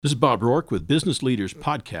This is Bob Rourke with Business Leaders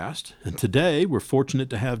Podcast, and today we're fortunate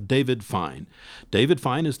to have David Fine. David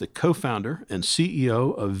Fine is the co-founder and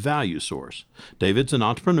CEO of ValueSource. David's an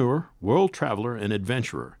entrepreneur, world traveler, and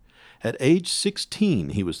adventurer. At age 16,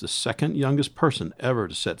 he was the second youngest person ever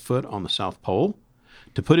to set foot on the South Pole.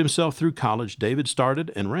 To put himself through college, David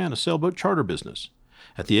started and ran a sailboat charter business.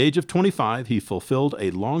 At the age of 25, he fulfilled a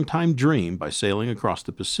longtime dream by sailing across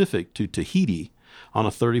the Pacific to Tahiti on a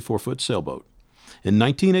 34-foot sailboat. In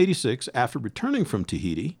 1986, after returning from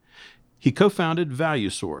Tahiti, he co-founded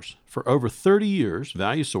ValueSource. For over 30 years,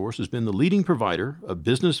 ValueSource has been the leading provider of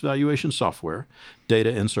business valuation software,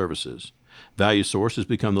 data, and services. ValueSource has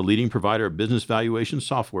become the leading provider of business valuation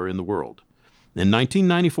software in the world. In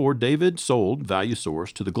 1994, David sold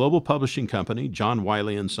ValueSource to the global publishing company John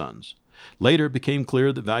Wiley & Sons. Later, it became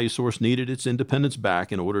clear that ValueSource needed its independence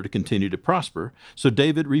back in order to continue to prosper, so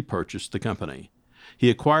David repurchased the company. He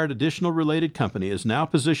acquired additional related company and has now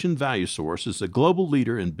positioned ValueSource as a global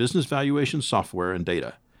leader in business valuation software and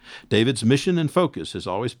data. David's mission and focus has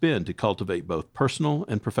always been to cultivate both personal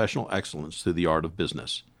and professional excellence through the art of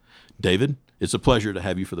business. David, it's a pleasure to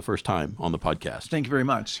have you for the first time on the podcast. Thank you very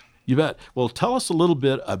much. You bet. Well, tell us a little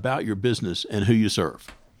bit about your business and who you serve.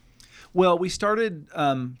 Well, we started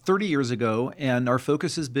 30 years ago, and our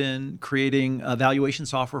focus has been creating valuation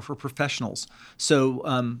software for professionals. So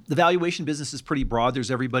the valuation business is pretty broad.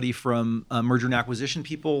 There's everybody from merger and acquisition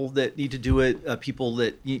people that need to do it, people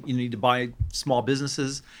that you need to buy small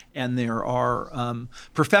businesses, and there are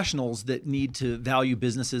professionals that need to value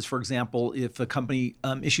businesses. For example, if a company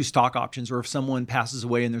issues stock options, or if someone passes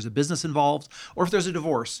away and there's a business involved, or if there's a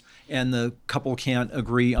divorce and the couple can't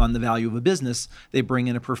agree on the value of a business, they bring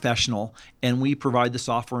in a professional. And we provide the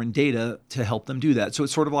software and data to help them do that. So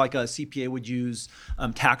it's sort of like a CPA would use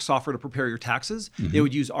tax software to prepare your taxes. Mm-hmm. They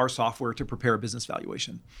would use our software to prepare a business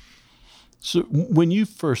valuation. So when you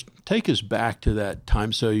first take us back to that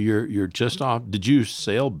time, so you're just off. Did you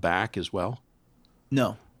sail back as well?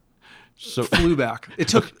 No. So flew back. It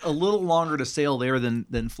took a little longer to sail there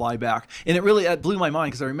than fly back. And it blew my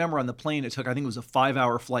mind because I remember on the plane I think it was a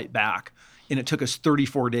 5-hour flight back. And it took us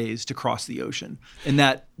 34 days to cross the ocean, and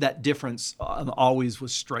that difference always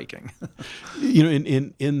was striking. You know,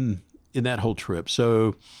 in that whole trip,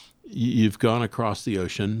 so you've gone across the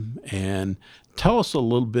ocean, and tell us a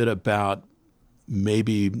little bit about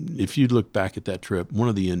maybe if you look back at that trip, one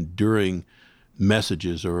of the enduring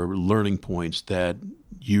messages or learning points that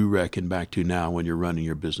you reckon back to now when you're running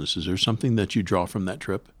your business. Is there something that you draw from that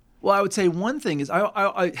trip? Well, I would say one thing is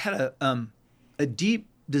I had a deep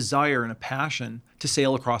desire and a passion to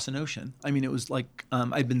sail across an ocean. I mean, it was like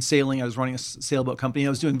I'd been sailing. I was running a sailboat company. I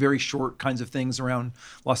was doing very short kinds of things around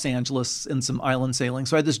Los Angeles and some island sailing.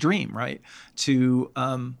 So I had this dream, right, to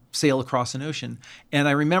sail across an ocean. And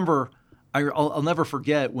I remember, I'll never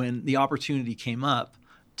forget when the opportunity came up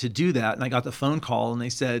to do that. And I got the phone call and they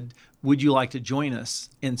said, would you like to join us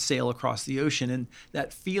and sail across the ocean? And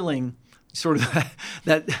that feeling, sort of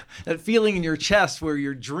that feeling in your chest where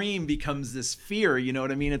your dream becomes this fear, you know what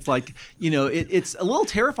I mean? It's like, it's a little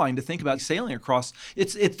terrifying to think about sailing across.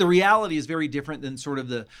 It's the reality is very different than sort of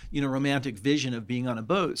the, romantic vision of being on a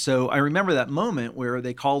boat. So I remember that moment where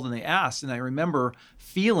they called and they asked, and I remember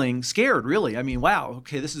feeling scared, really. I mean, wow,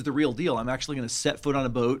 okay, this is the real deal. I'm actually going to set foot on a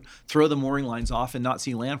boat, throw the mooring lines off, and not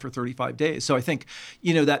see land for 35 days. So I think,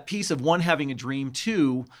 that piece of one, having a dream,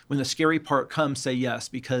 two, when the scary part comes, say yes,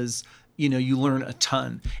 because you learn a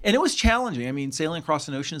ton. And it was challenging. I mean, sailing across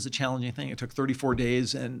an ocean is a challenging thing. It took 34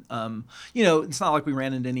 days. And, it's not like we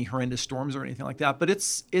ran into any horrendous storms or anything like that. But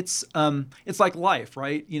it's like life,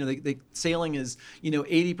 right? Sailing is,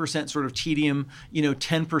 80% sort of tedium,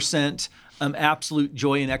 10% absolute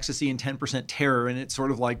joy and ecstasy, and 10% terror. And it's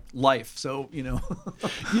sort of like life. So,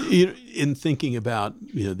 In thinking about,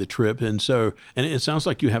 the trip. And it sounds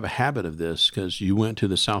like you have a habit of this because you went to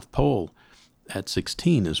the South Pole at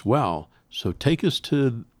 16 as well. So take us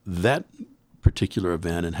to that particular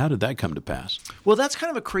event, and how did that come to pass? Well, that's kind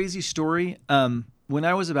of a crazy story. When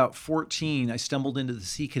I was about 14, I stumbled into the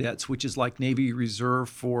Sea Cadets, which is like Navy Reserve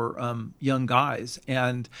for young guys.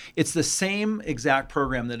 And it's the same exact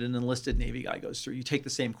program that an enlisted Navy guy goes through. You take the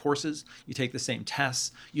same courses, you take the same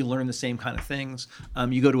tests, you learn the same kind of things.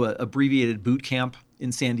 You go to an abbreviated boot camp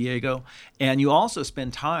in San Diego, and you also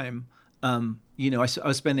spend time I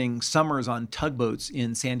was spending summers on tugboats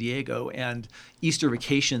in San Diego and Easter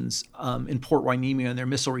vacations in Port Hueneme on their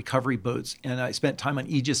missile recovery boats. And I spent time on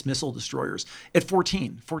Aegis missile destroyers at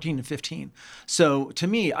 14 and 15. So to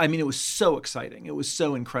me, I mean, it was so exciting. It was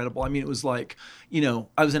so incredible. I mean, it was like,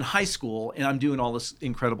 I was in high school and I'm doing all this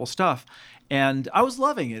incredible stuff. And I was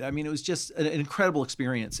loving it. I mean, it was just an incredible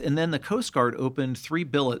experience. And then the Coast Guard opened 3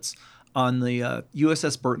 billets on the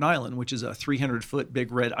USS Burton Island, which is a 300-foot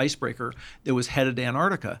big red icebreaker that was headed to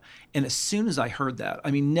Antarctica. And as soon as I heard that,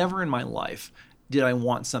 I mean, never in my life did I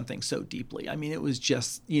want something so deeply. I mean, it was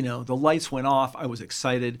just, the lights went off. I was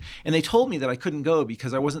excited. And they told me that I couldn't go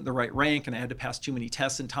because I wasn't the right rank and I had to pass too many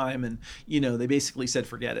tests in time. And, they basically said,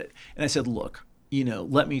 forget it. And I said, look,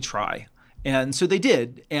 let me try. And so they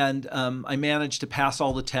did. And I managed to pass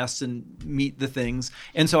all the tests and meet the things.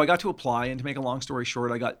 And so I got to apply. And to make a long story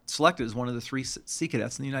short, I got selected as one of the 3 Sea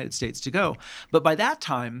Cadets in the United States to go. But by that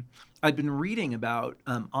time, I'd been reading about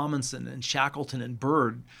Amundsen and Shackleton and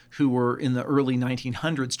Byrd, who were in the early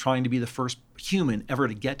 1900s trying to be the first human ever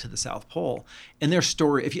to get to the South Pole. And their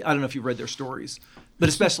story, I don't know if you've read their stories, but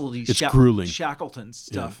especially grueling. Shackleton's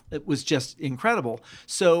stuff, It was just incredible.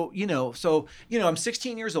 So, I'm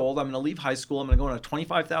 16 years old. I'm going to leave high school. I'm going to go on a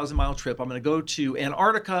 25,000-mile trip. I'm going to go to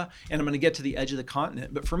Antarctica, and I'm going to get to the edge of the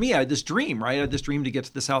continent. But for me, I had this dream, right? I had this dream to get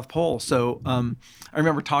to the South Pole. So I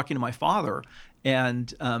remember talking to my father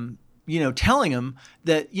and telling him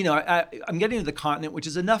that, I'm getting to the continent, which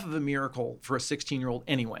is enough of a miracle for a 16-year-old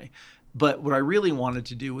anyway. But what I really wanted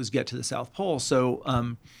to do was get to the South Pole. So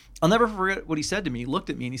I'll never forget what he said to me. He looked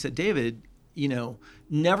at me and he said, David,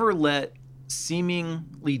 never let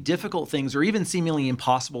seemingly difficult things or even seemingly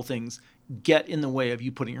impossible things get in the way of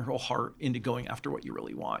you putting your whole heart into going after what you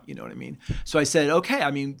really want. You know what I mean? So I said, okay,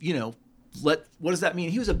 I mean, what does that mean?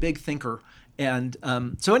 He was a big thinker. And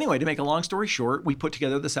so anyway, to make a long story short, we put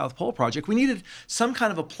together the South Pole Project. We needed some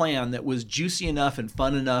kind of a plan that was juicy enough and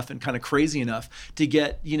fun enough and kind of crazy enough to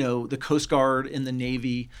get, the Coast Guard and the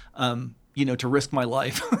Navy, to risk my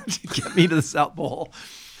life to get me to the South Pole.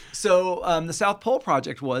 So the South Pole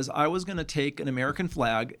Project was, I was going to take an American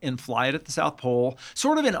flag and fly it at the South Pole,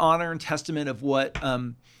 sort of in honor and testament of what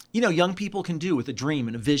young people can do with a dream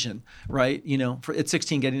and a vision, right? At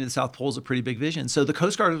 16, getting to the South Pole is a pretty big vision. So the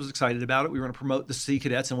Coast Guard was excited about it. We were going to promote the Sea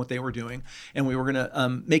Cadets and what they were doing, and we were going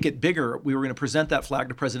to make it bigger. We were going to present that flag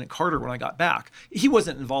to President Carter when I got back. He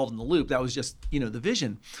wasn't involved in the loop. That was just, the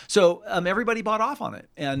vision. So everybody bought off on it.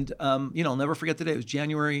 And, I'll never forget the day. It was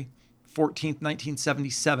January 14th,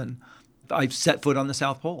 1977. I set foot on the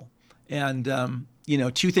South Pole. And,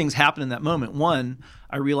 2 things happened in that moment. One,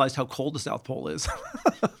 I realized how cold the South Pole is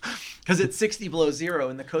because it's 60 below zero,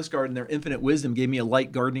 and the Coast Guard in their infinite wisdom gave me a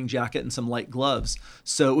light gardening jacket and some light gloves.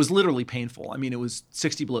 So it was literally painful. I mean, it was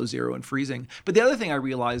 60 below zero and freezing. But the other thing I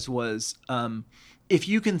realized was if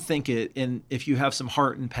you can think it and if you have some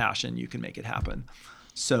heart and passion, you can make it happen.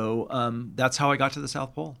 So that's how I got to the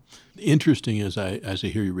South Pole. Interesting as I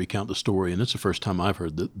hear you recount the story, and it's the first time I've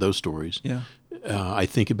heard those stories. Yeah. I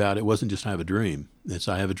think about it wasn't just I have a dream. It's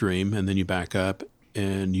I have a dream, and then you back up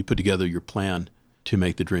and you put together your plan to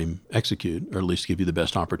make the dream execute, or at least give you the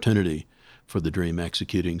best opportunity for the dream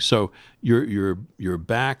executing. So you're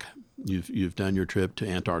back. You've done your trip to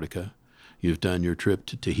Antarctica. You've done your trip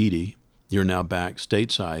to Tahiti. You're now back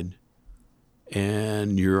stateside,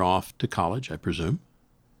 and you're off to college, I presume,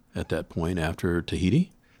 at that point after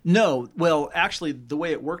Tahiti? No, well, actually, the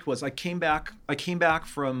way it worked was I came back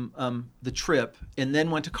from the trip and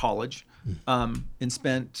then went to college, and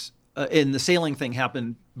spent. And the sailing thing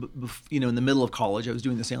happened, in the middle of college. I was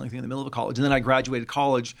doing the sailing thing in the middle of college, and then I graduated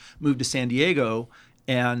college, moved to San Diego,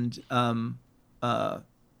 and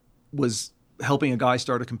was helping a guy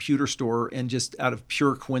start a computer store, and just out of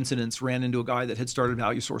pure coincidence ran into a guy that had started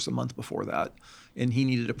ValueSource a month before that, and he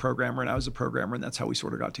needed a programmer, and I was a programmer, and that's how we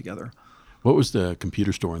sort of got together. What was the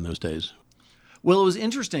computer store in those days? Well, it was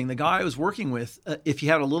interesting. The guy I was working with, if he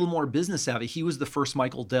had a little more business savvy, he was the first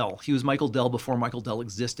Michael Dell. He was Michael Dell before Michael Dell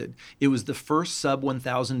existed. It was the first sub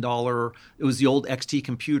 $1,000. It was the old XT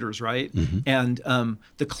computers, right? Mm-hmm. And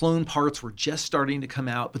the clone parts were just starting to come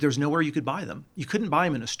out, but there's nowhere you could buy them. You couldn't buy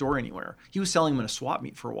them in a store anywhere. He was selling them in a swap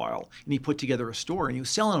meet for a while, and he put together a store, and he was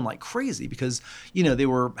selling them like crazy because, they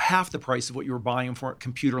were half the price of what you were buying them for at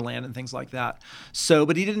Computerland and things like that. So,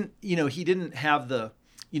 but he didn't have the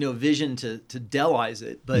vision to Dellize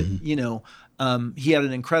it, but he had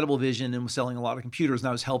an incredible vision and was selling a lot of computers, and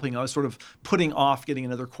I was helping. I was sort of putting off getting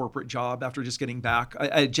another corporate job after just getting back.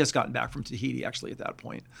 I had just gotten back from Tahiti actually at that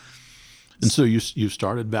point. And so you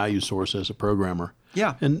started ValueSource as a programmer.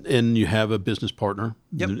 Yeah. And you have a business partner.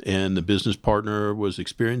 Yep. And the business partner was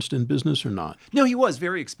experienced in business or not? No, he was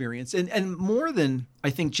very experienced. And more than,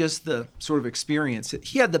 I think, just the sort of experience,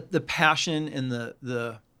 he had the passion and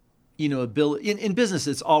the ability. In business,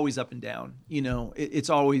 it's always up and down.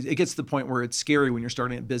 It gets to the point where it's scary when you're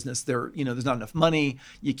starting a business. There's not enough money.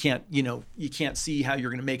 You can't see how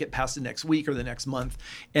you're going to make it past the next week or the next month.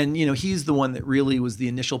 And he's the one that really was the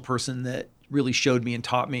initial person that really showed me and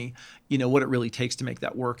taught me, what it really takes to make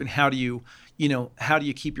that work, and how do you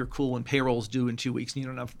keep your cool when payroll's due in 2 weeks and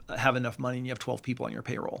you don't have enough money and you have 12 people on your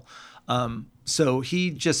payroll. So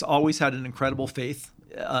he just always had an incredible faith.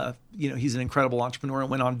 He's an incredible entrepreneur and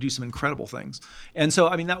went on to do some incredible things. And so,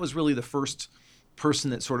 that was really the first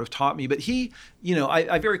person that sort of taught me. But he,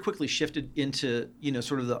 I very quickly shifted into,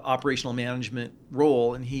 sort of the operational management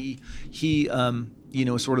role, and he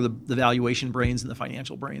sort of the valuation brains and the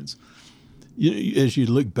financial brains. As you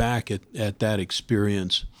look back at that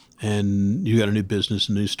experience, and you got a new business,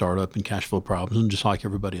 a new startup, and cash flow problems, and just like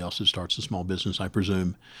everybody else that starts a small business, I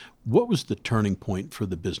presume, what was the turning point for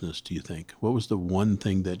the business, do you think? What was the one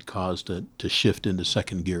thing that caused it to shift into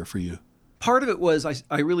second gear for you? Part of it was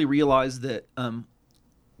I really realized that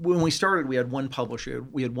when we started, we had one publisher.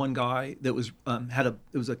 We had one guy that was it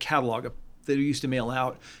was a catalog that he used to mail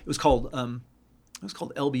out. It was called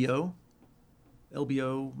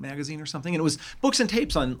LBO magazine or something. And it was books and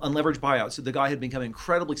tapes on leveraged buyouts. So the guy had become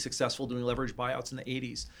incredibly successful doing leveraged buyouts in the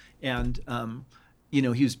 80s. And,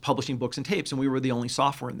 he was publishing books and tapes, and we were the only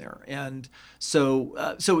software in there. And so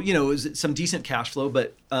it was some decent cash flow.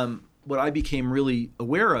 But what I became really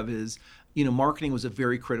aware of is, marketing was a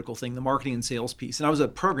very critical thing, the marketing and sales piece. And I was a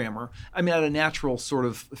programmer. I had a natural sort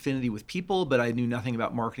of affinity with people, but I knew nothing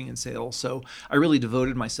about marketing and sales. So I really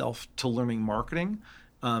devoted myself to learning marketing.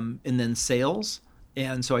 And then sales.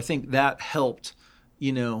 And so I think that helped,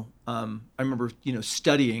 I remember,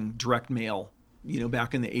 studying direct mail,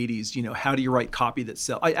 back in the 80s, how do you write copy that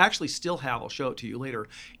sells? I actually still have, I'll show it to you later.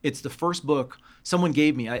 It's the first book someone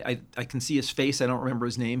gave me. I can see his face. I don't remember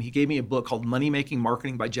his name. He gave me a book called Money Making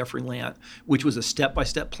Marketing by Jeffrey Lant, which was a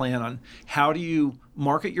step-by-step plan on how do you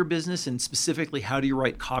market your business, and specifically, how do you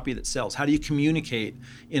write copy that sells? How do you communicate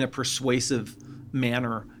in a persuasive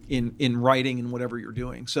manner in writing and whatever you're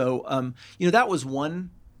doing. So, that was one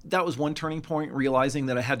turning point, realizing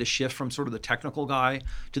that I had to shift from sort of the technical guy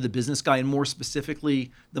to the business guy, and more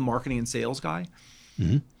specifically, the marketing and sales guy.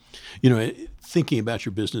 Mm-hmm. Thinking about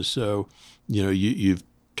your business, so, you've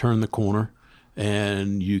turned the corner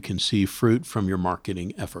and you can see fruit from your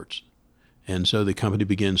marketing efforts. And so the company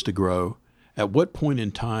begins to grow. At what point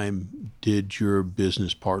in time did your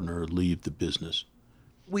business partner leave the business?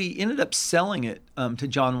 We ended up selling it to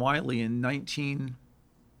John Wiley in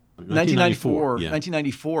 1994. Yeah.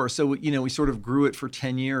 1994. So, we sort of grew it for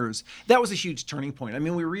 10 years. That was a huge turning point.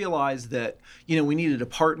 We realized that, we needed a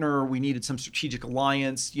partner. We needed some strategic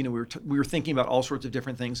alliance. We were thinking about all sorts of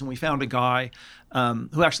different things. And we found a guy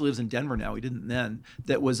who actually lives in Denver now. He didn't then.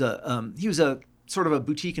 That was he was a sort of a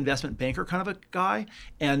boutique investment banker kind of a guy.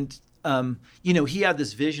 And, he had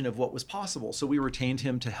this vision of what was possible. So we retained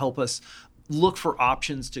him to help us look for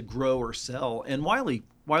options to grow or sell. And Wiley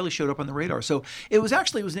showed up on the radar. So it was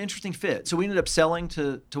an interesting fit. So we ended up selling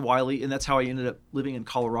to Wiley, and that's how I ended up living in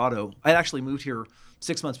Colorado. I actually moved here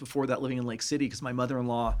 6 months before that, living in Lake City, because my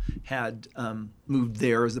mother-in-law had moved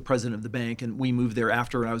there as the president of the bank, and we moved there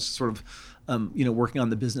after, and I was sort of working on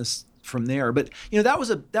the business from there. But that was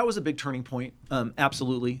a big turning point.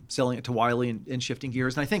 Absolutely, selling it to Wiley and shifting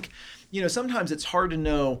gears. And I think sometimes it's hard to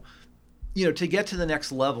know, to get to the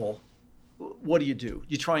next level. What do?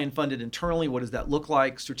 You try and fund it internally. What does that look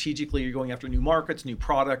like? Strategically, you're going after new markets, new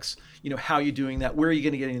products. How are you doing that? Where are you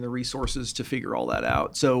going to get any of the resources to figure all that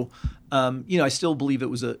out? So, I still believe it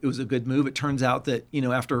was a good move. It turns out that,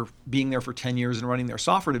 after being there for 10 years and running their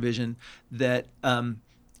software division, that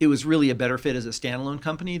it was really a better fit as a standalone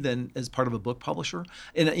company than as part of a book publisher.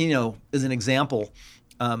 And, as an example,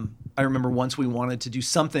 I remember once we wanted to do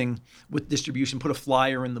something with distribution, put a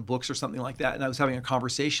flyer in the books or something like that. And I was having a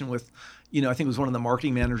conversation with, I think it was one of the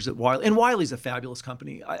marketing managers at Wiley. And Wiley's a fabulous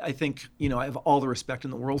company. I think, I have all the respect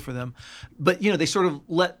in the world for them. But, they sort of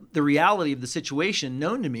let the reality of the situation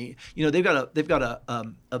known to me. They've got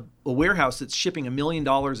a warehouse that's shipping $1 million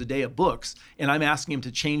a day of books. And I'm asking them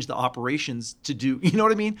to change the operations to do, you know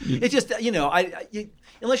what I mean? Mm-hmm. It's just,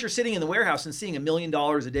 unless you're sitting in the warehouse and seeing $1 million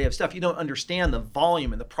a day of stuff, you don't understand the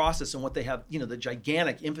volume and the process and what they have, the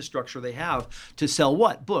gigantic infrastructure they have to sell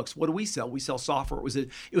what? Books. What do we sell? We sell software. It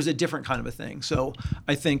was a different kind of a thing. So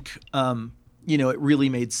I think, it really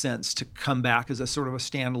made sense to come back as a sort of a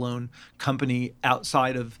standalone company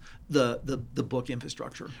outside of the book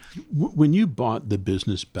infrastructure. When you bought the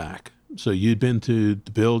business back, so you'd been through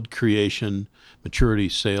the build, creation, maturity,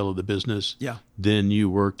 sale of the business. Yeah. Then you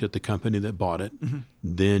worked at the company that bought it. Mm-hmm.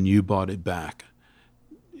 Then you bought it back.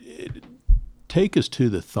 Take us to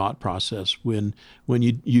the thought process when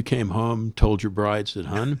you came home, told your bride, said,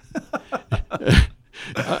 "Hun,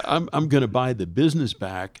 I'm going to buy the business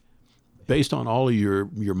back based on all of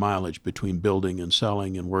your mileage between building and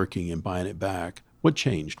selling and working and buying it back. What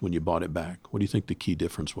changed when you bought it back? What do you think the key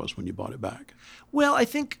difference was when you bought it back? Well, I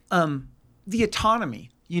think the autonomy.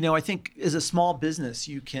 I think as a small business,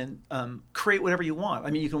 you can create whatever you want.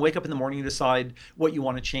 I mean, you can wake up in the morning and decide what you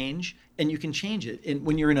want to change, and you can change it. And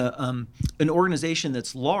when you're in an organization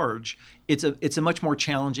that's large, it's a much more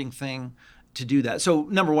challenging thing to do that. So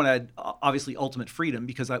number one, I had obviously ultimate freedom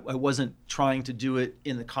because I wasn't trying to do it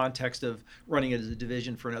in the context of running it as a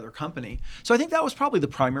division for another company. So I think that was probably the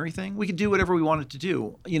primary thing. We could do whatever we wanted to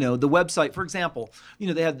do. The website, for example,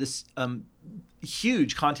 they had this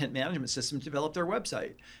huge content management system to develop their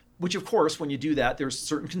website, which of course, when you do that, there's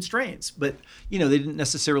certain constraints, but they didn't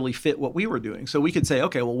necessarily fit what we were doing. So we could say,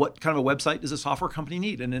 okay, well, what kind of a website does a software company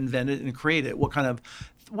need, and invent it and create it?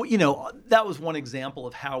 That was one example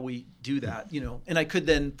of how we do that, and I could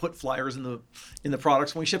then put flyers in the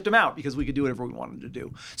products when we shipped them out because we could do whatever we wanted to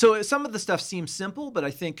do. So some of the stuff seems simple, but I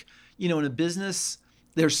think, in a business,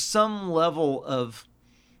 there's some level of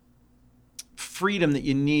freedom that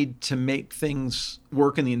you need to make things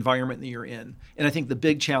work in the environment that you're in. And I think the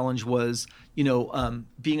big challenge was,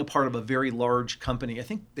 being a part of a very large company. I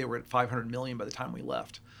think they were at 500 million by the time we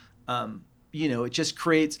left. It just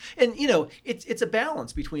creates, and it's a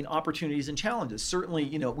balance between opportunities and challenges. Certainly,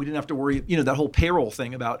 we didn't have to worry, that whole payroll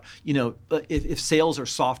thing about, if sales are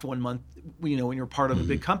soft one month, when you're part of a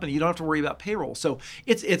big company, you don't have to worry about payroll. So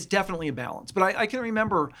it's definitely a balance. But I can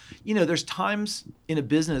remember, there's times in a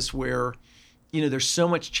business where, there's so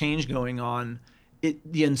much change going on.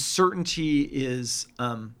 The uncertainty is,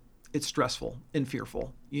 it's stressful and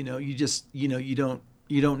fearful. You just, you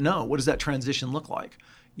don't know. What does that transition look like?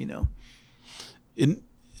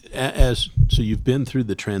 So you've been through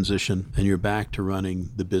the transition and you're back to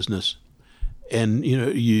running the business, and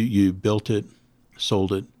you built it,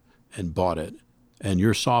 sold it, and bought it, and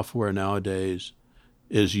your software nowadays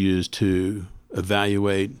is used to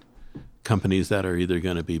evaluate companies that are either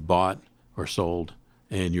going to be bought or sold,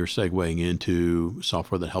 and you're segueing into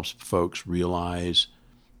software that helps folks realize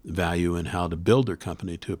value and how to build their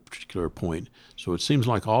company to a particular point. So it seems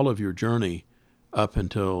like all of your journey up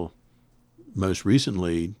until most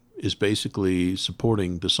recently is basically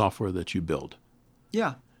supporting the software that you build.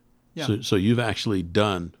 Yeah. So you've actually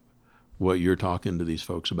done what you're talking to these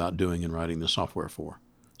folks about doing and writing the software for.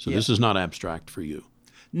 So This is not abstract for you.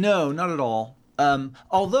 No, not at all.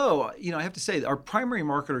 Although, I have to say our primary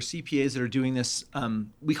market are CPAs that are doing this.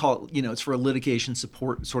 We call it, it's for a litigation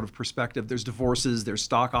support sort of perspective. There's divorces, there's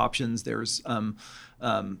stock options, there's,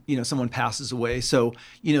 someone passes away. So,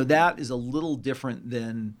 that is a little different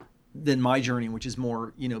than my journey, which is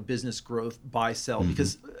more, business growth, buy, sell,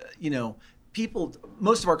 because,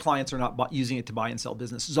 most of our clients are not using it to buy and sell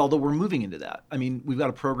businesses, although we're moving into that. I mean, we've got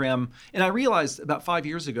a program, and I realized about 5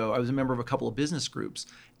 years ago, I was a member of a couple of business groups,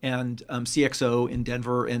 and CXO in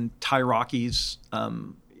Denver and Ty Rocky's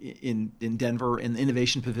in Denver and the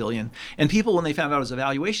Innovation Pavilion. And people, when they found out I was a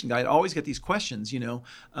valuation guy, I'd always get these questions. I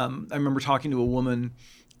remember talking to a woman,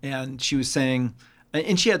 and she was saying,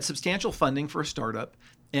 and she had substantial funding for a startup.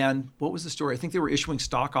 And what was the story? I think they were issuing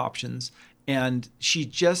stock options, and she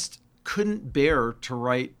just couldn't bear to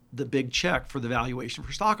write the big check for the valuation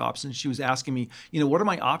for stock options. She was asking me, what are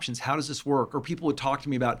my options? How does this work? Or people would talk to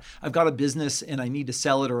me about, I've got a business and I need to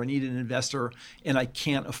sell it, or I need an investor and I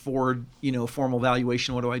can't afford, a formal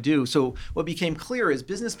valuation. What do I do? So what became clear is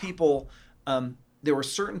business people, there were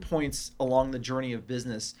certain points along the journey of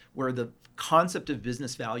business where the concept of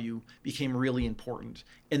business value became really important,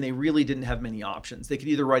 and they really didn't have many options. They could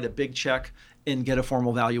either write a big check and get a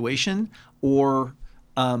formal valuation, or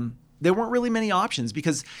there weren't really many options,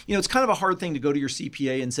 because it's kind of a hard thing to go to your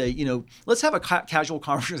CPA and say, let's have a casual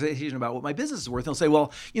conversation about what my business is worth. And they'll say,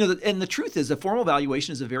 well, and the truth is, a formal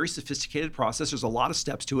valuation is a very sophisticated process. There's a lot of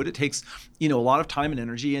steps to it. It takes a lot of time and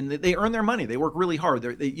energy, and they earn their money. They work really hard.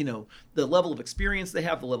 The level of experience they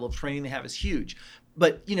have, the level of training they have is huge.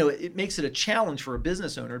 But it makes it a challenge for a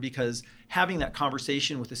business owner, because having that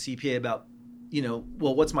conversation with a CPA about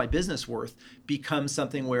well, what's my business worth, becomes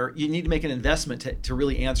something where you need to make an investment to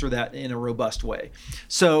really answer that in a robust way.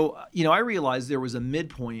 So, I realized there was a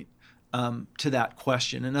midpoint to that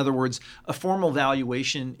question. In other words, a formal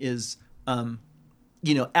valuation is,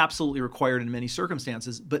 absolutely required in many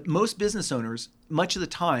circumstances, but most business owners, much of the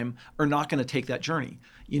time, are not going to take that journey.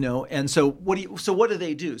 And so what do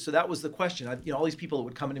they do? So that was the question. All these people that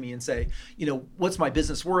would come to me and say, what's my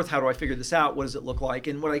business worth? How do I figure this out? What does it look like?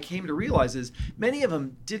 And what I came to realize is many of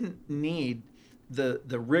them didn't need the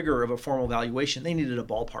rigor of a formal valuation. They needed a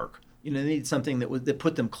ballpark. They needed something that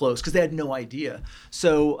put them close, because they had no idea.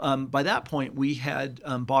 So by that point, we had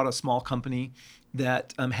bought a small company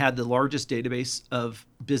that had the largest database of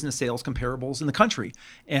business sales comparables in the country.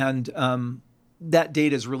 And that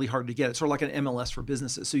data is really hard to get. It's sort of like an MLS for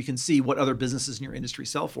businesses. So you can see what other businesses in your industry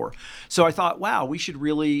sell for. So I thought, wow, we should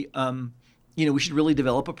really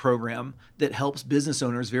develop a program that helps business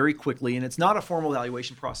owners very quickly. And it's not a formal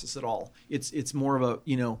evaluation process at all. It's more of a,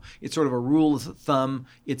 it's sort of a rule of thumb.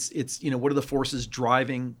 It's what are the forces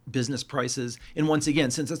driving business prices? And once again,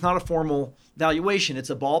 since it's not a formal valuation, it's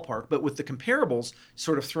a ballpark, but with the comparables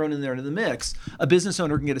sort of thrown in there into the mix, a business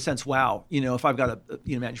owner can get a sense, wow, if I've got a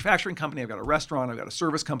manufacturing company, I've got a restaurant, I've got a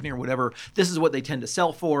service company or whatever, this is what they tend to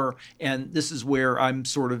sell for. And this is where I'm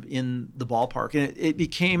sort of in the ballpark. And it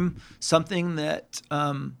became something that,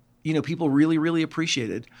 people really, really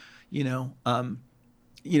appreciated.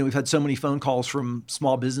 We've had so many phone calls from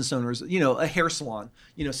small business owners, a hair salon,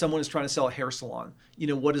 someone is trying to sell a hair salon,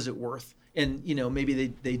 what is it worth? And,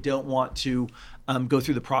 maybe they don't want to go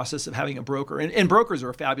through the process of having a broker. And brokers are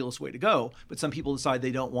a fabulous way to go, but some people decide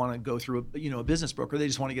they don't want to go through a business broker. They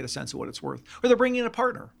just want to get a sense of what it's worth. Or they're bringing in a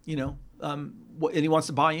partner, and he wants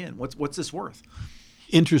to buy in. What's this worth?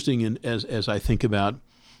 Interesting, and as I think about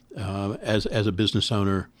as a business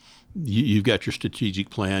owner, you've got your strategic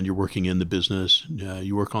plan. You're working in the business.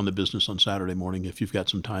 You work on the business on Saturday morning if you've got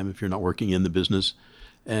some time, if you're not working in the business.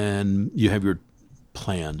 And you have your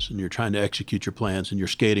plans, and you're trying to execute your plans, and you're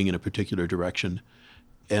skating in a particular direction.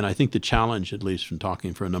 And I think the challenge, at least from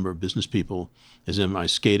talking for a number of business people, is, am I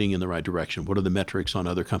skating in the right direction? What are the metrics on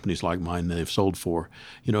other companies like mine that they've sold for?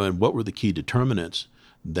 And what were the key determinants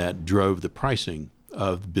that drove the pricing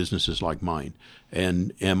of businesses like mine?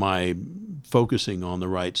 And am I focusing on the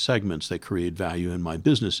right segments that create value in my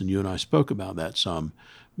business? And you and I spoke about that some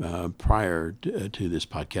prior to this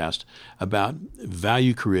podcast, about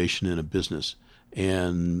value creation in a business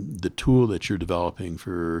and the tool that you're developing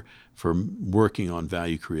for working on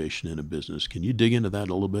value creation in a business. Can you dig into that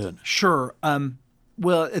a little bit? Sure.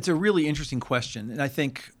 Well, it's a really interesting question. And I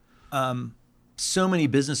think so many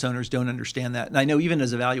business owners don't understand that. And I know even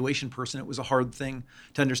as a valuation person, it was a hard thing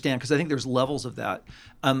to understand because I think there's levels of that.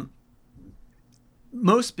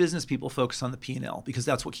 Most business people focus on the P&L because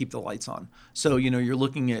that's what keeps the lights on. So, you're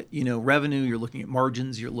looking at, revenue, you're looking at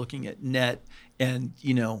margins, you're looking at net, and,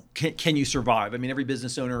 can you survive? I mean, every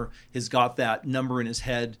business owner has got that number in his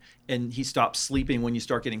head, and he stops sleeping when you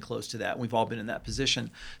start getting close to that. We've all been in that position.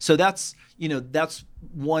 So that's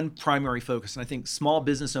one primary focus. And I think small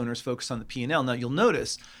business owners focus on the P&L. Now, you'll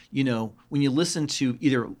notice, when you listen to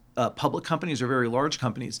either public companies or very large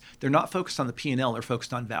companies, they're not focused on the P&L, they're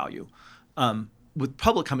focused on value. With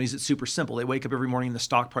public companies, it's super simple. They wake up every morning and the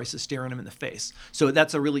stock price is staring them in the face. So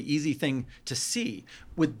that's a really easy thing to see.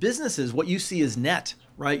 With businesses, what you see is net,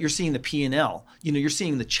 right? You're seeing the P&L. You're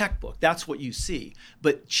seeing the checkbook. That's what you see.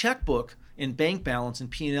 But checkbook and bank balance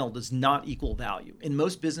and P&L does not equal value. And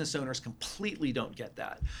most business owners completely don't get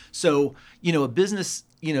that. So, a business,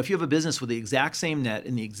 if you have a business with the exact same net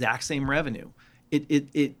and the exact same revenue,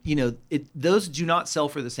 those do not sell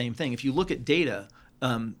for the same thing. If you look at data,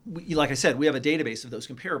 like I said, we have a database of those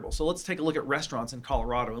comparables. So let's take a look at restaurants in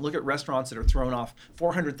Colorado and look at restaurants that are throwing off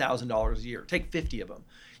 $400,000 a year. Take 50 of them.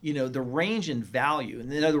 The range in value,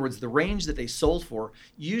 and in other words, the range that they sold for,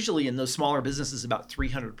 usually in those smaller businesses, about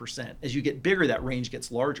 300%. As you get bigger, that range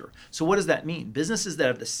gets larger. So what does that mean? Businesses that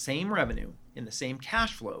have the same revenue and the same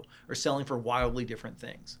cash flow are selling for wildly different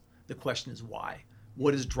things. The question is why?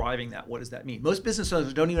 What is driving that? What does that mean? Most business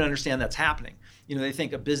owners don't even understand that's happening. They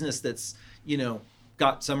think a business that's,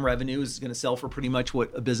 got some revenue is going to sell for pretty much what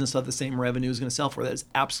a business of the same revenue is going to sell for. That is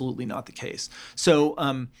absolutely not the case.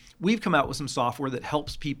 So we've come out with some software that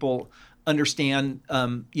helps people understand,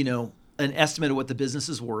 an estimate of what the business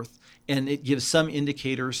is worth, and it gives some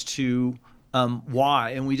indicators to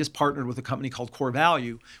why. And we just partnered with a company called Core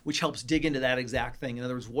Value, which helps dig into that exact thing. In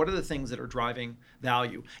other words, what are the things that are driving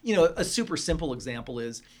value? A super simple example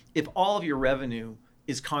is if all of your revenue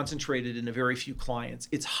is concentrated in a very few clients,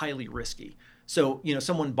 it's highly risky. So,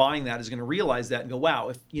 someone buying that is going to realize that and go, wow,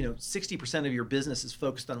 if, 60% of your business is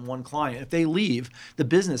focused on one client, if they leave, the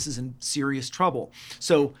business is in serious trouble.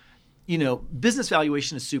 So, business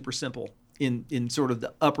valuation is super simple in sort of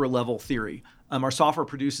the upper level theory. Our software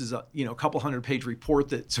produces a couple 100-page report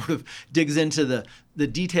that sort of digs into the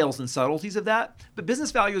details and subtleties of that. But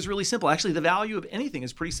business value is really simple. Actually, the value of anything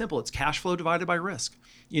is pretty simple. It's cash flow divided by risk.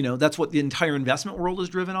 That's what the entire investment world is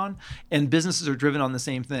driven on, and businesses are driven on the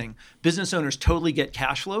same thing. Business owners totally get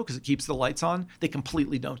cash flow because it keeps the lights on. They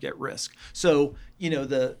completely don't get risk. So,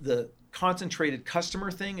 the concentrated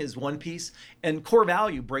customer thing is one piece, and Core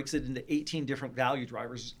Value breaks it into 18 different value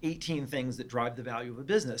drivers, 18 things that drive the value of a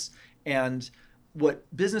business. And what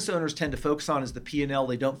business owners tend to focus on is the P&L.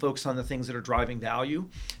 They don't focus on the things that are driving value.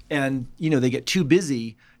 And, they get too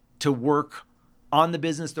busy to work on the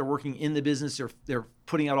business, they're working in the business, they're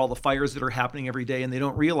putting out all the fires that are happening every day, and they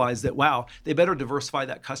don't realize that, wow, they better diversify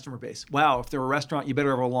that customer base. Wow, if they're a restaurant, you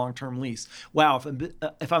better have a long-term lease. Wow,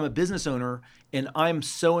 if I'm a business owner and I'm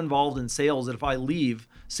so involved in sales that if I leave,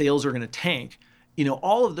 sales are going to tank.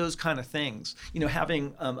 All of those kind of things,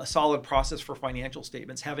 having a solid process for financial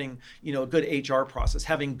statements, having, a good HR process,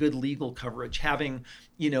 having good legal coverage, having,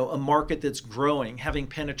 a market that's growing, having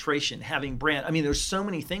penetration, having brand. I mean, there's so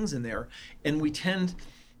many things in there, and we tend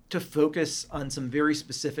to focus on some very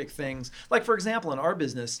specific things. Like, for example, in our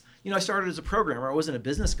business, I started as a programmer. I wasn't a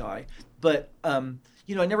business guy, but I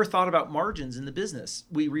never thought about margins in the business.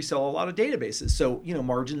 We resell a lot of databases. So,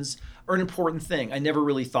 margins are an important thing. I never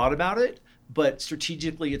really thought about it, but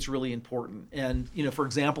strategically it's really important. And, for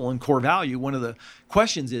example, in core value, one of the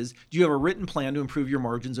questions is, do you have a written plan to improve your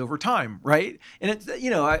margins over time, right? And it's,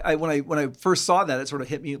 when I first saw that, it sort of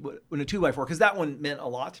hit me in a 2x4, because that one meant a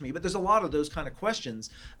lot to me. But there's a lot of those kind of questions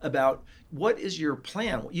about what is your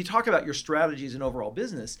plan? You talk about your strategies in overall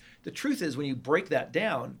business. The truth is, when you break that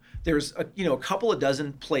down, there's a couple of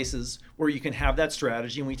dozen places where you can have that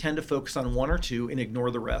strategy, and we tend to focus on one or two and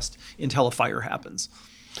ignore the rest until a fire happens.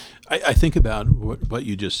 I think about what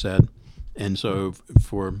you just said, and so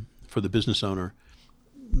for the business owner,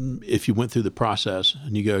 if you went through the process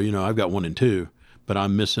and you go, I've got 1 and 2, but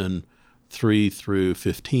I'm missing 3 through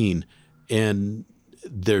 15, and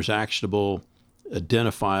there's actionable,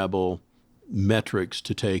 identifiable metrics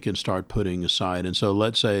to take and start putting aside. And so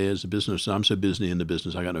let's say as a business, I'm so busy in the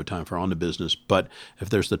business, I got no time for on the business, but if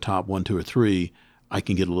there's the top 1, 2, or 3, I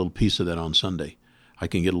can get a little piece of that on Sunday. I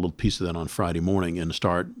can get a little piece of that on Friday morning and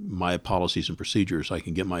start my policies and procedures. I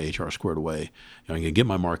can get my HR squared away. I can get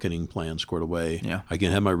my marketing plan squared away. Yeah. I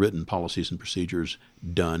can have my written policies and procedures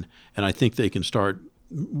done. And I think they can start.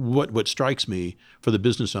 What strikes me for the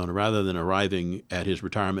business owner, rather than arriving at his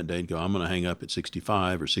retirement date and go, I'm going to hang up at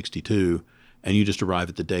 65 or 62, and you just arrive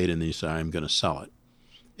at the date and then you say, I'm going to sell it.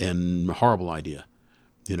 And horrible idea.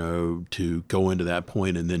 To go into that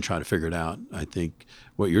point and then try to figure it out. I think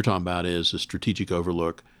what you're talking about is a strategic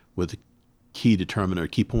overlook with key determiner,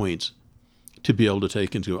 key points to be able to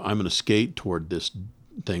take into, I'm going to skate toward this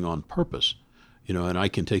thing on purpose, and I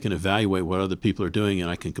can take and evaluate what other people are doing, and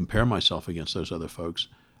I can compare myself against those other folks.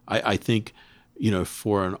 I think,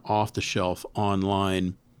 for an off-the-shelf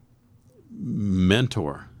online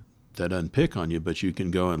mentor that doesn't pick on you, but you can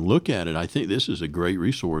go and look at it, I think this is a great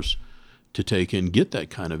resource to take and get that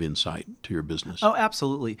kind of insight to your business. Oh,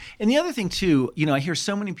 absolutely. And the other thing too, I hear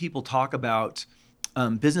so many people talk about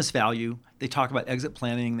business value. They talk about exit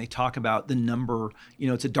planning. They talk about the number.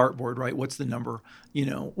 It's a dartboard, right? What's the number?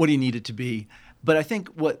 What do you need it to be? But I think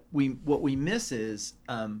what we miss is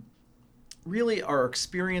really our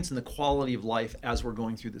experience and the quality of life as we're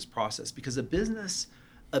going through this process. Because a business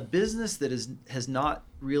that has not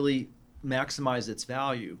really maximized its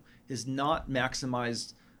value, has not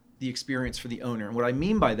maximized the experience for the owner. And what I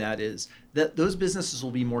mean by that is that those businesses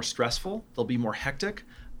will be more stressful, they'll be more hectic,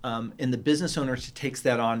 and the business owner takes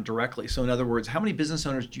that on directly. So in other words, how many business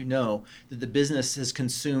owners do you know that the business has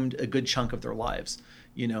consumed a good chunk of their lives?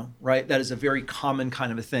 Right? That is a very common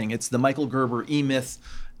kind of a thing. It's the Michael Gerber E-Myth,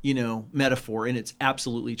 metaphor, and it's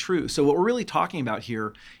absolutely true. So what we're really talking about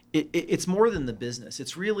here, it's more than the business.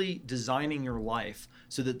 It's really designing your life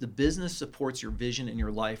so that the business supports your vision in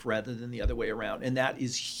your life rather than the other way around. And that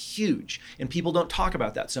is huge. And people don't talk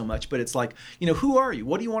about that so much, but it's like, who are you?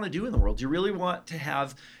 What do you want to do in the world? Do you really want to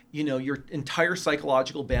have, your entire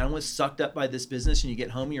psychological bandwidth sucked up by this business, and you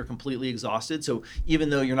get home and you're completely exhausted? So even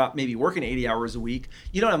though you're not maybe working 80 hours a week,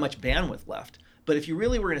 you don't have much bandwidth left. But if you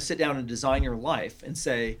really were going to sit down and design your life and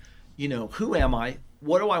say, who am I?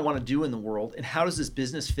 What do I want to do in the world? And how does this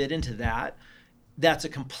business fit into that? That's a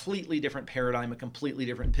completely different paradigm, a completely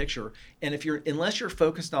different picture. And unless you're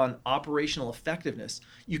focused on operational effectiveness,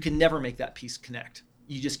 you can never make that piece connect.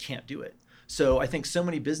 You just can't do it. So I think so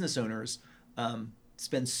many business owners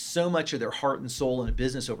spend so much of their heart and soul in a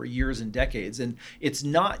business over years and decades. And it's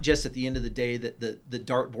not just at the end of the day that the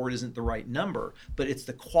dartboard isn't the right number, but it's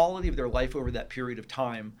the quality of their life over that period of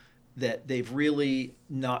time that they've really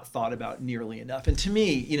not thought about nearly enough. And to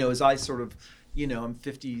me, as I sort of, I'm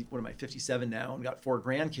 57 now and got 4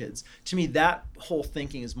 grandkids. To me, that whole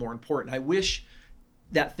thinking is more important. I wish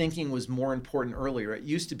that thinking was more important earlier. It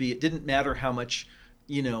used to be, it didn't matter how much,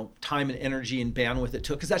 time and energy and bandwidth it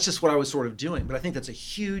took, because that's just what I was sort of doing. But I think that's a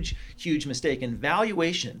huge, huge mistake. And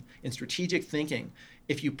valuation and strategic thinking,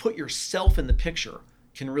 if you put yourself in the picture,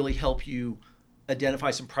 can really help you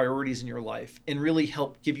identify some priorities in your life and really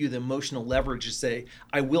help give you the emotional leverage to say,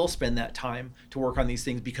 I will spend that time to work on these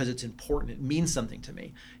things because it's important. It means something to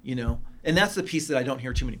me, And that's the piece that I don't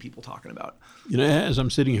hear too many people talking about. As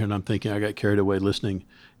I'm sitting here and I'm thinking, I got carried away listening.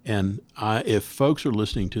 And if folks are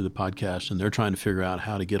listening to the podcast and they're trying to figure out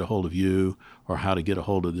how to get a hold of you or how to get a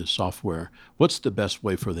hold of this software, what's the best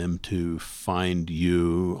way for them to find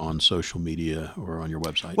you on social media or on your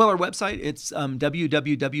website? Well, our website, it's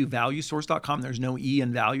www.valuesource.com. There's no E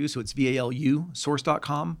in value, so it's VALU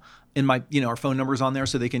source.com. And our phone number's on there,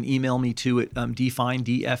 so they can email me too at dfein,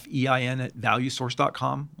 DFEIN at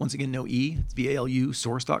valuesource.com. Once again, no E, it's VALU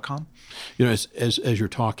source.com. As you're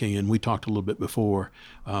talking, and we talked a little bit before,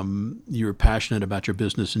 you're passionate about your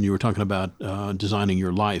business and you were talking about designing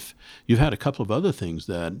your life. You've had a couple of other things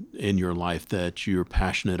that in your life that you're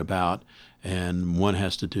passionate about, and one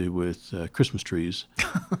has to do with Christmas trees,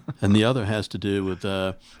 and the other has to do with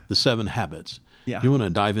the 7 Habits. Yeah. You want to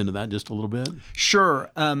dive into that just a little bit? Sure.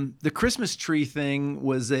 The Christmas tree thing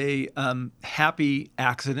was a happy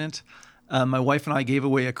accident. My wife and I gave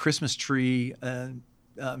away a Christmas tree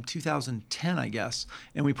 2010, I guess,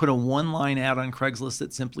 and we put a one-line ad on Craigslist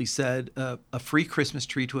that simply said, a free Christmas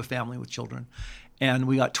tree to a family with children. And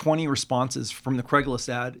we got 20 responses from the Craigslist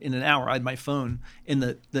ad in an hour. I had my phone, and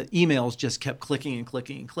the emails just kept clicking and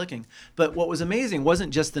clicking and clicking. But what was amazing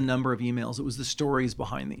wasn't just the number of emails. It was the stories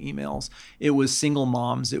behind the emails. It was single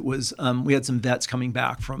moms. It was we had some vets coming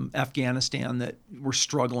back from Afghanistan that were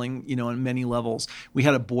struggling, on many levels. We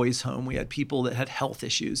had a boys' home. We had people that had health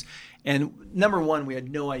issues. And number one, we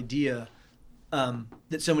had no idea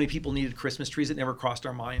that so many people needed Christmas trees. It never crossed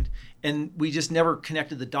our mind. And we just never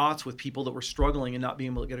connected the dots with people that were struggling and not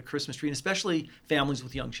being able to get a Christmas tree, and especially families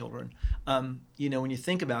with young children. When you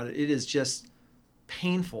think about it, it is just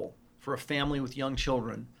painful for a family with young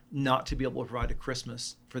children not to be able to provide a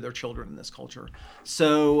Christmas for their children in this culture.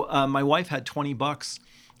 So my wife had $20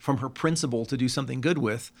 from her principal to do something good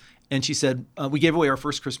with. And she said, we gave away our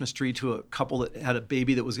first Christmas tree to a couple that had a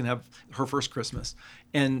baby that was going to have her first Christmas.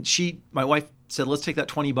 And my wife said, let's take that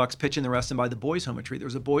 $20, pitch in the rest, and buy the boys' home a tree. There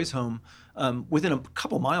was a boys' home within a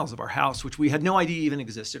couple miles of our house, which we had no idea even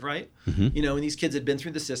existed, right? Mm-hmm. And these kids had been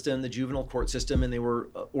through the system, the juvenile court system, and they were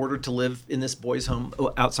ordered to live in this boys' home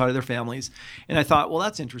outside of their families. And I thought, well,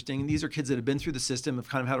 that's interesting. These are kids that have been through the system, have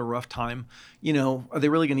kind of had a rough time. Are they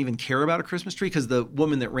really going to even care about a Christmas tree? Because the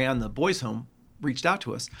woman that ran the boys' home reached out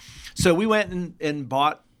to us. So we went and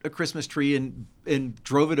bought a Christmas tree and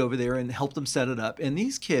drove it over there and helped them set it up. And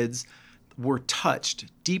these kids were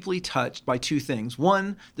deeply touched by 2 things.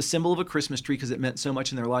 1, the symbol of a Christmas tree because it meant so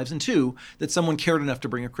much in their lives. And 2, that someone cared enough to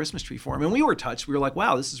bring a Christmas tree for them. And we were touched. We were like,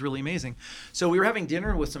 wow, this is really amazing. So we were having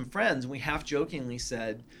dinner with some friends, and we half jokingly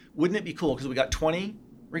said, wouldn't it be cool? Because we got 20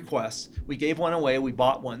 requests. We gave one away. We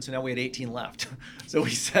bought one. So now we had 18 left. So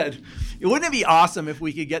we said, wouldn't it be awesome if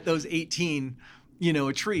we could get those 18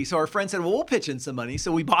 a tree? So our friend said, well, we'll pitch in some money.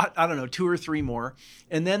 So we bought, 2 or 3 more.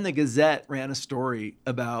 And then the Gazette ran a story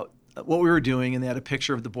about what we were doing, and they had a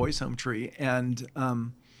picture of the boys' home tree. And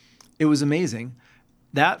it was amazing.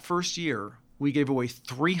 That first year, we gave away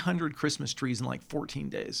 300 Christmas trees in like 14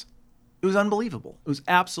 days. It was unbelievable. It was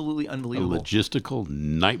absolutely unbelievable. A logistical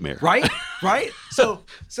nightmare. Right? Right? So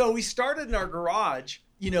we started in our garage,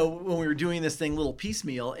 when we were doing this thing little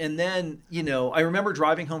piecemeal. And then, I remember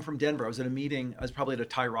driving home from Denver. I was at a meeting. I was probably at a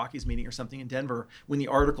Thai Rockies meeting or something in Denver when the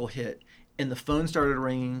article hit. And the phone started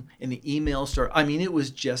ringing and the email started. It was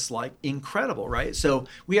just like incredible, right? So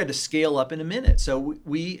we had to scale up in a minute. So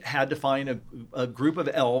we had to find a group of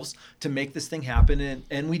elves to make this thing happen.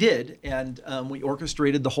 And we did. And we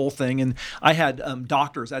orchestrated the whole thing. And I had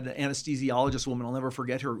doctors. I had an anesthesiologist woman, I'll never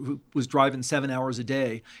forget her, who was driving 7 hours a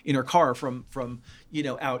day in her car from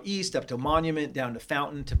out east up to Monument, down to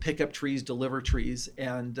Fountain, to pick up trees, deliver trees.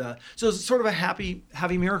 And so it's sort of a happy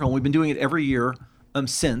miracle. And we've been doing it every year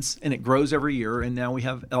since, and it grows every year. And now we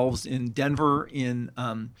have elves in Denver, in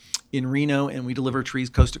Reno, and we deliver trees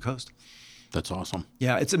coast to coast. That's awesome.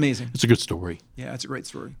 Yeah, it's amazing. It's a good story. Yeah, it's a great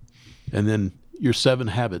story. And then your 7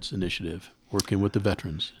 Habits initiative, working with the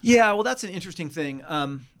veterans. Yeah, well, that's an interesting thing.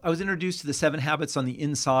 I was introduced to the 7 Habits on the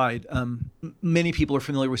inside. Many people are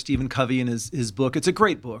familiar with Stephen Covey and his book. It's a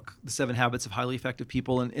great book, The 7 Habits of Highly Effective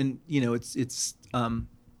People. And it's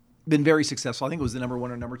been very successful. I think it was the number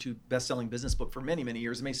 1 or number 2 best-selling business book for many, many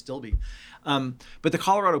years. It may still be. But the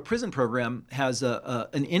Colorado Prison Program has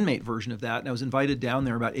an inmate version of that, and I was invited down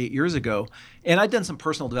there about 8 years ago. And I'd done some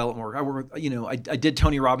personal development work. I did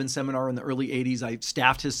Tony Robbins' seminar in the early 80s. I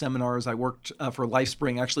staffed his seminars. I worked for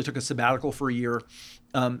LifeSpring. Actually took a sabbatical for a year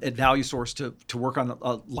at ValueSource to work on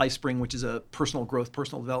LifeSpring, which is a personal growth,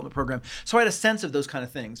 personal development program. So I had a sense of those kind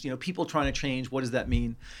of things. People trying to change. What does that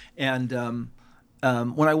mean? And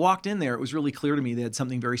when I walked in there, it was really clear to me they had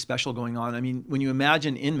something very special going on. I mean, when you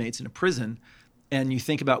imagine inmates in a prison and you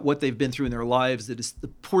think about what they've been through in their lives, the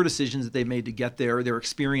poor decisions that they've made to get there, their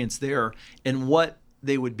experience there, and what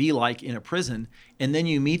they would be like in a prison, and then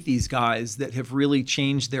you meet these guys that have really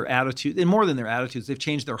changed their attitude, and more than their attitudes, they've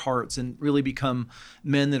changed their hearts and really become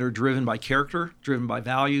men that are driven by character, driven by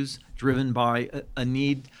values, driven by a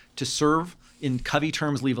need to serve, in Covey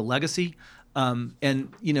terms, leave a legacy. And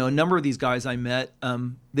a number of these guys I met,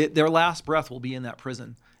 their last breath will be in that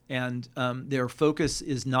prison, and their focus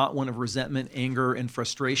is not one of resentment, anger, and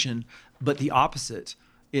frustration, but the opposite.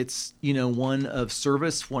 It's one of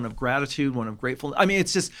service, one of gratitude, one of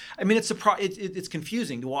gratefulness. It's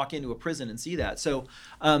confusing to walk into a prison and see that. So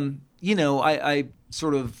I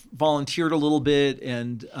sort of volunteered a little bit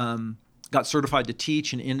and got certified to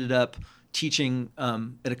teach, and ended up teaching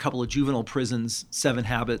at a couple of juvenile prisons, 7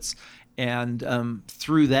 Habits. And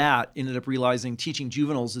through that, ended up realizing teaching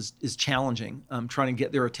juveniles is challenging. Trying to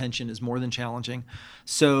get their attention is more than challenging.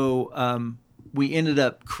 So we ended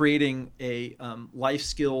up creating a life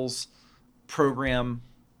skills program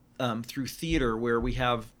through theater, where we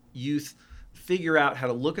have youth figure out how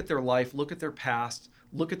to look at their life, look at their past,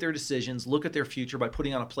 look at their decisions, look at their future by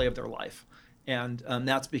putting on a play of their life. And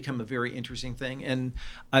that's become a very interesting thing. And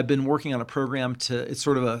I've been working on a program it's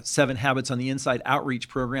sort of a 7 Habits on the Inside outreach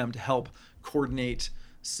program to help coordinate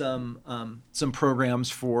some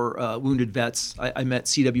programs for wounded vets. I met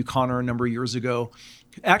C.W. Connor a number of years ago.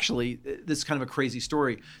 Actually, this is kind of a crazy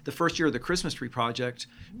story. The first year of the Christmas Tree Project,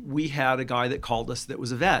 we had a guy that called us that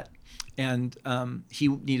was a vet. And he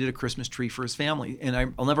needed a Christmas tree for his family. And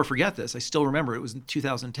I'll never forget this. I still remember. It was in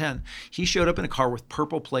 2010. He showed up in a car with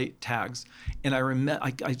purple plate tags. And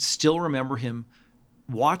I still remember him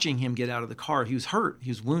watching him get out of the car. He was hurt. He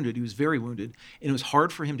was wounded. He was very wounded. And it was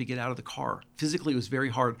hard for him to get out of the car. Physically, it was very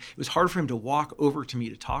hard. It was hard for him to walk over to me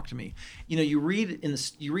to talk to me. You read in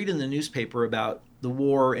the newspaper about the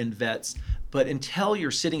war and vets, but until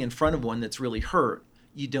you're sitting in front of one that's really hurt,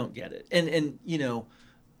 you don't get it. And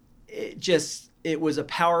it was a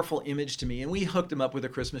powerful image to me. And we hooked him up with a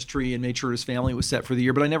Christmas tree and made sure his family was set for the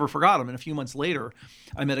year, but I never forgot him. And a few months later,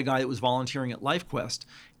 I met a guy that was volunteering at LifeQuest,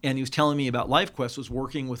 and he was telling me about LifeQuest was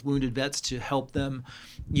working with wounded vets to help them,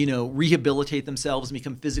 rehabilitate themselves and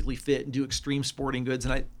become physically fit and do extreme sporting goods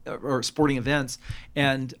or sporting events.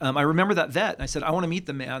 And I remember that vet, and I said, I want to meet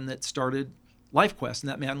the man that started LifeQuest, and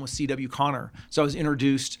that man was C.W. Connor. So I was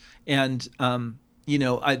introduced, and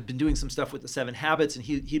I'd been doing some stuff with the 7 Habits, and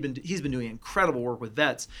he's been doing incredible work with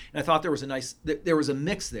vets. And I thought there was a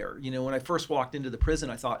mix there. When I first walked into the prison,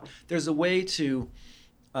 I thought there's a way to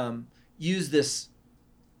use this,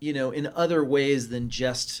 in other ways than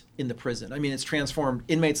just in the prison. I mean, it's transformed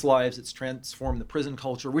inmates' lives. It's transformed the prison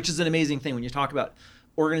culture, which is an amazing thing. When you talk about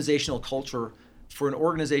organizational culture, for an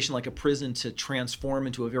organization like a prison to transform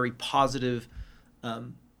into a very positive,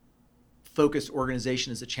 focused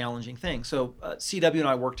organization is a challenging thing. So CW and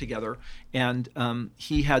I worked together, and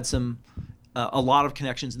he had a lot of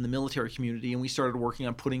connections in the military community, and we started working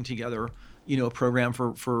on putting together, a program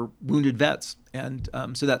for wounded vets, and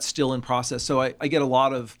so that's still in process. So I get a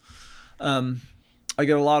lot of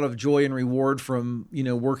joy and reward from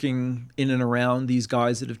working in and around these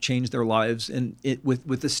guys that have changed their lives, and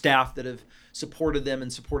with the staff that have supported them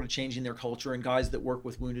and supported changing their culture, and guys that work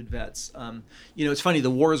with wounded vets. It's funny,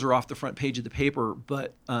 the wars are off the front page of the paper,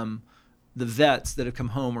 but the vets that have come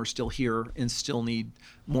home are still here and still need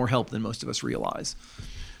more help than most of us realize.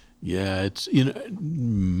 Yeah, it's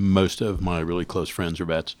most of my really close friends are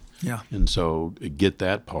vets. Yeah. And so get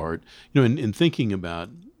that part. In thinking about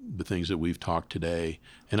the things that we've talked today,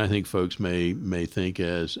 and I think folks may think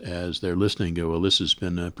as they're listening, go, well, this has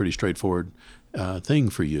been a pretty straightforward thing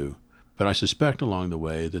for you. But I suspect along the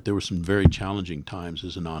way that there were some very challenging times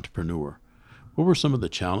as an entrepreneur. What were some of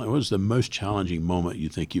what was the most challenging moment you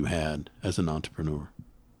think you had as an entrepreneur?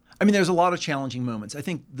 I mean, there's a lot of challenging moments. I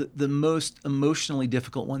think the most emotionally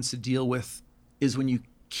difficult ones to deal with is when you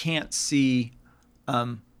can't see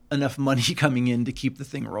enough money coming in to keep the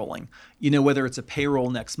thing rolling. Whether it's a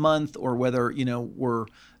payroll next month, or whether, we're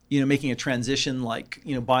making a transition, like,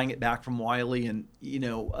 buying it back from Wiley, and,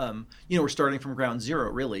 we're starting from ground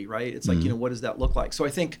zero, really, right? It's like, what does that look like? So I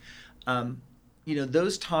think,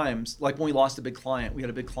 those times, like when we lost a big client, we had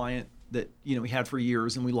a big client that, we had for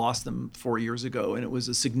years, and we lost them 4 years ago. And it was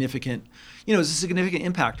a significant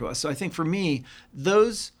impact to us. So I think for me,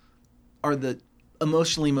 those are the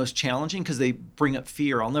emotionally most challenging because they bring up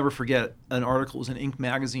fear. I'll never forget an article. It was in Inc.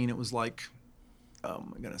 magazine. It was like, oh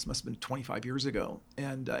my goodness, must have been 25 years ago.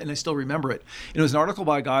 And I still remember it. And it was an article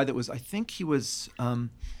by a guy that was, I think he was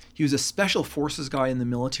a special forces guy in the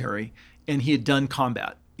military, and he had done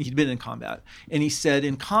combat. He'd been in combat. And he said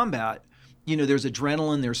in combat, there's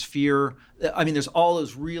adrenaline, there's fear. I mean, there's all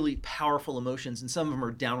those really powerful emotions, and some of them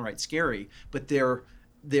are downright scary, but they're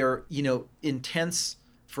intense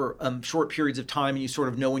for short periods of time, and you sort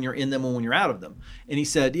of know when you're in them and when you're out of them. And he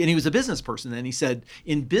said, and he was a business person, and he said,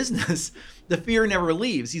 in business, the fear never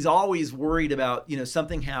leaves. He's always worried about,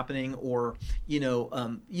 something happening, or,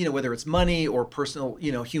 whether it's money or personal,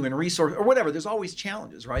 human resource or whatever. There's always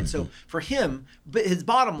challenges, right? So for him, but his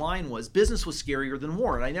bottom line was business was scarier than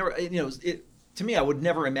war. And I never, to me, I would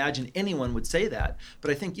never imagine anyone would say that. But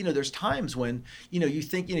I think, there's times when, you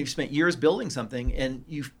think, you've spent years building something, and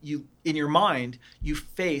you in your mind, you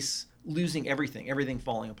face losing everything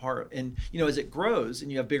falling apart. And, as it grows and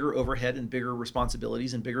you have bigger overhead and bigger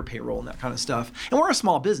responsibilities and bigger payroll and that kind of stuff. And we're a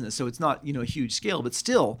small business, so it's not, a huge scale, but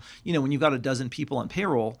still, when you've got a dozen people on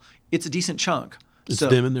payroll, it's a decent chunk. It's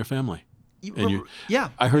them and their family. Yeah.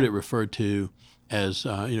 I heard it referred to as,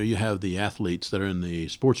 you have the athletes that are in the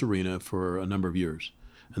sports arena for a number of years.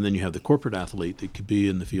 And then you have the corporate athlete that could be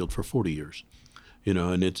in the field for 40 years,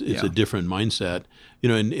 and it's a different mindset,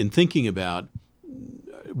 in thinking about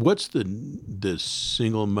what's the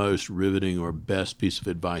single most riveting or best piece of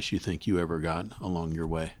advice you think you ever got along your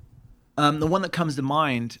way? The one that comes to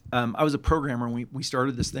mind, I was a programmer when we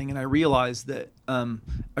started this thing, and I realized that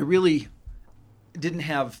I really didn't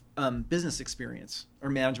have business experience or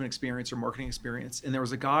management experience or marketing experience. And there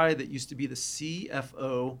was a guy that used to be the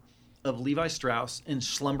CFO of Levi Strauss and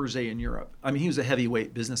Schlumberger in Europe. I mean, he was a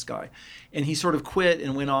heavyweight business guy. And he sort of quit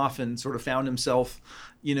and went off and sort of found himself,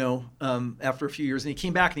 after a few years. And he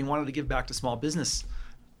came back and he wanted to give back to small business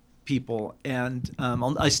people. And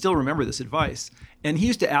I still remember this advice. And he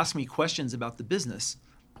used to ask me questions about the business,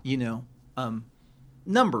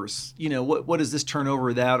 numbers, what is this turnover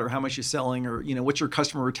or that, or how much you're selling, or, what's your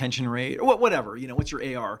customer retention rate, or whatever, what's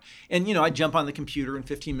your AR? And, I'd jump on the computer, and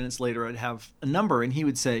 15 minutes later I'd have a number, and he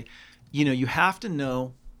would say, you have to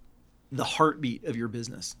know the heartbeat of your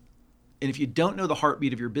business. And if you don't know the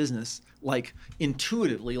heartbeat of your business, like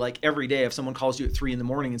intuitively, like every day, if someone calls you at 3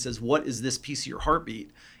 a.m. and says, what is this piece of your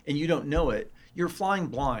heartbeat? And you don't know it, you're flying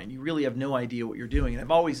blind. You really have no idea what you're doing. And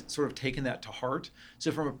I've always sort of taken that to heart.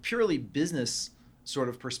 So from a purely business sort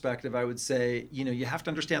of perspective, I would say, you have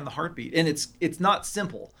to understand the heartbeat. And it's not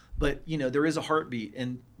simple, but, there is a heartbeat.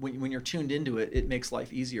 And when you're tuned into it, it makes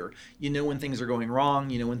life easier. When things are going wrong,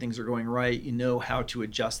 when things are going right, how to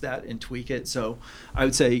adjust that and tweak it. So I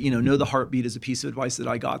would say, know the heartbeat is a piece of advice that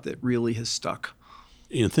I got that really has stuck.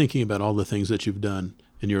 Thinking about all the things that you've done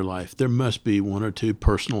in your life, there must be one or two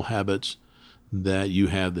personal habits that you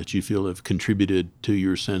have that you feel have contributed to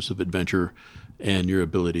your sense of adventure and your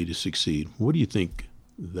ability to succeed. What do you think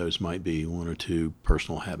those might be, one or two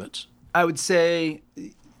personal habits? I would say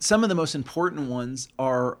some of the most important ones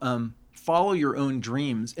are follow your own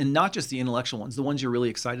dreams, and not just the intellectual ones, the ones you're really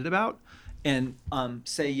excited about, and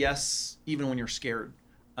say yes even when you're scared.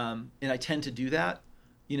 And I tend to do that.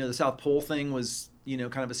 The South Pole thing was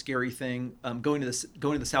kind of a scary thing. Going to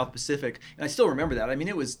the South Pacific, and I still remember that. I mean,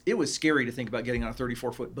 it was scary to think about getting on a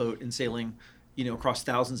 34-foot boat and sailing, across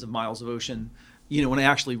thousands of miles of ocean. When I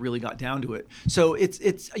actually really got down to it. So it's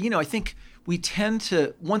I think we tend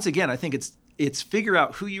to, once again, I think it's figure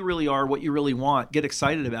out who you really are, what you really want, get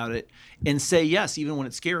excited about it, and say yes even when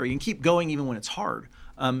it's scary, and keep going even when it's hard.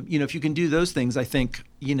 If you can do those things, I think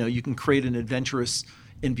you can create an adventurous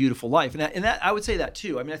and beautiful life. And that I would say that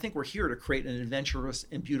too. I mean, I think we're here to create an adventurous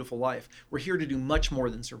and beautiful life. We're here to do much more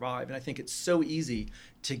than survive. And I think it's so easy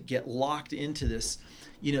to get locked into this,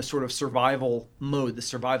 sort of survival mode, the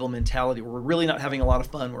survival mentality, where we're really not having a lot of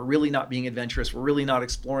fun. We're really not being adventurous. We're really not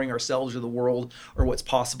exploring ourselves or the world or what's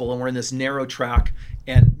possible. And we're in this narrow track,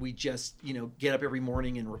 and we just, get up every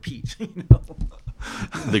morning and repeat,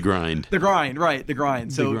 The grind. The grind, right. The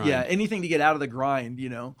grind. So grind. Anything to get out of the grind,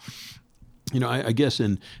 I guess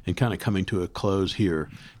in kind of coming to a close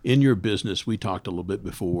here, in your business, we talked a little bit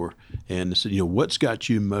before and said, what's got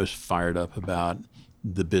you most fired up about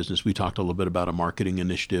the business. We talked a little bit about a marketing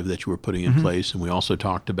initiative that you were putting in place, and we also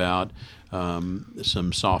talked about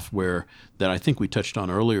some software that I think we touched on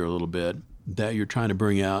earlier a little bit that you're trying to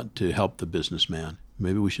bring out to help the businessman.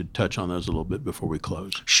 Maybe we should touch on those a little bit before we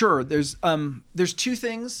close. Sure. There's two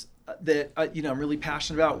things that I'm really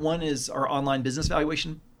passionate about. One is our online business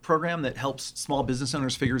valuation program that helps small business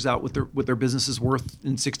owners figures out what their business is worth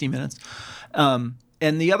in 60 minutes.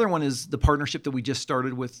 And the other one is the partnership that we just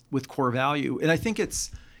started with Core Value. And I think it's,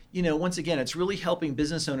 once again, it's really helping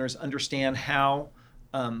business owners understand how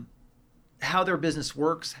their business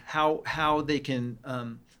works, how they can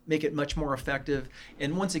make it much more effective.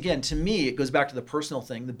 And once again, to me, it goes back to the personal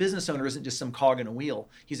thing. The business owner isn't just some cog in a wheel.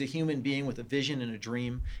 He's a human being with a vision and a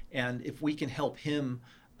dream. And if we can help him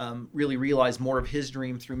really realize more of his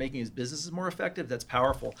dream through making his businesses more effective, that's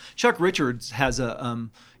powerful. Chuck Richards has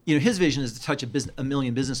his vision is to touch a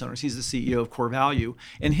million business owners. He's the CEO of Core Value.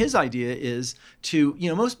 And his idea is to,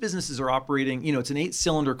 most businesses are operating, it's an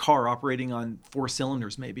 8-cylinder car operating on 4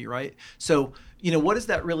 cylinders maybe, right? So, what does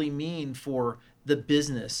that really mean for the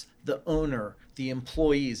business, the owner, the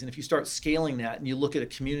employees? And if you start scaling that and you look at a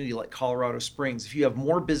community like Colorado Springs, if you have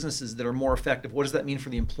more businesses that are more effective, what does that mean for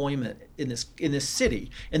the employment in this city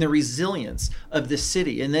and the resilience of this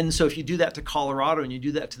city? And then so if you do that to Colorado and you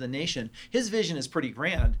do that to the nation, his vision is pretty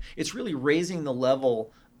grand. It's really raising the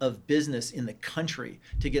level of business in the country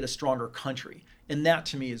to get a stronger country. And that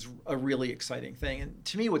to me is a really exciting thing. And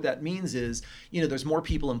to me, what that means is, there's more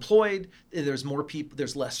people employed, there's more people,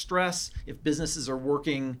 there's less stress. If businesses are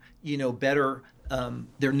working, better,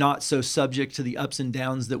 they're not so subject to the ups and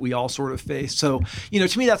downs that we all sort of face. So,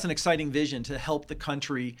 to me, that's an exciting vision to help the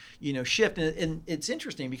country, shift. And it's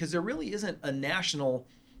interesting because there really isn't a national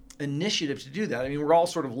initiative to do that. I mean, we're all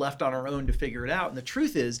sort of left on our own to figure it out. And the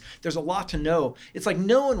truth is, there's a lot to know. It's like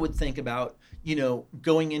no one would think about,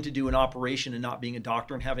 going in to do an operation and not being a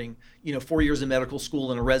doctor and having, 4 years of medical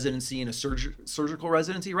school and a residency and a surgical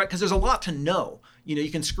residency, right? Because there's a lot to know.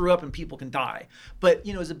 You can screw up and people can die. But,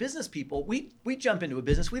 as a business people, we jump into a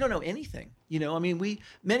business, we don't know anything.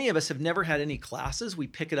 Many of us have never had any classes. We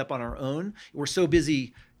pick it up on our own. We're so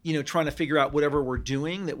busy trying to figure out whatever we're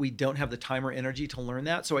doing that we don't have the time or energy to learn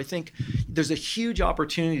that. So I think there's a huge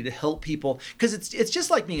opportunity to help people because it's just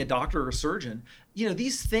like being a doctor or a surgeon.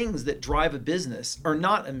 These things that drive a business are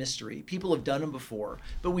not a mystery. People have done them before,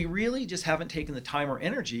 but we really just haven't taken the time or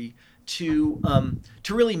energy to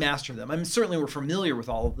really master them. I mean, certainly we're familiar with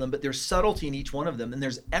all of them, but there's subtlety in each one of them, and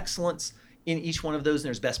there's excellence in each one of those, and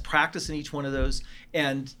there's best practice in each one of those.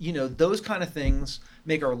 And, those kind of things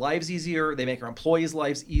make our lives easier. They make our employees'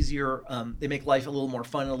 lives easier. They make life a little more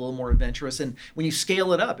fun and a little more adventurous. And when you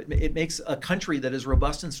scale it up, it makes a country that is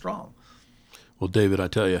robust and strong. Well, David, I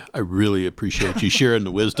tell you, I really appreciate you sharing the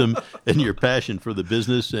wisdom and your passion for the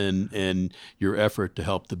business and your effort to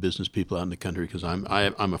help the business people out in the country. Because I'm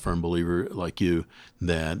a firm believer, like you,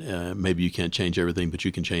 that maybe you can't change everything, but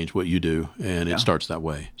you can change what you do, and it starts that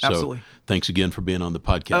way. So Absolutely. Thanks again for being on the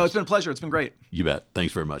podcast. Oh, it's been a pleasure. It's been great. You bet.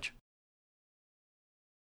 Thanks very much.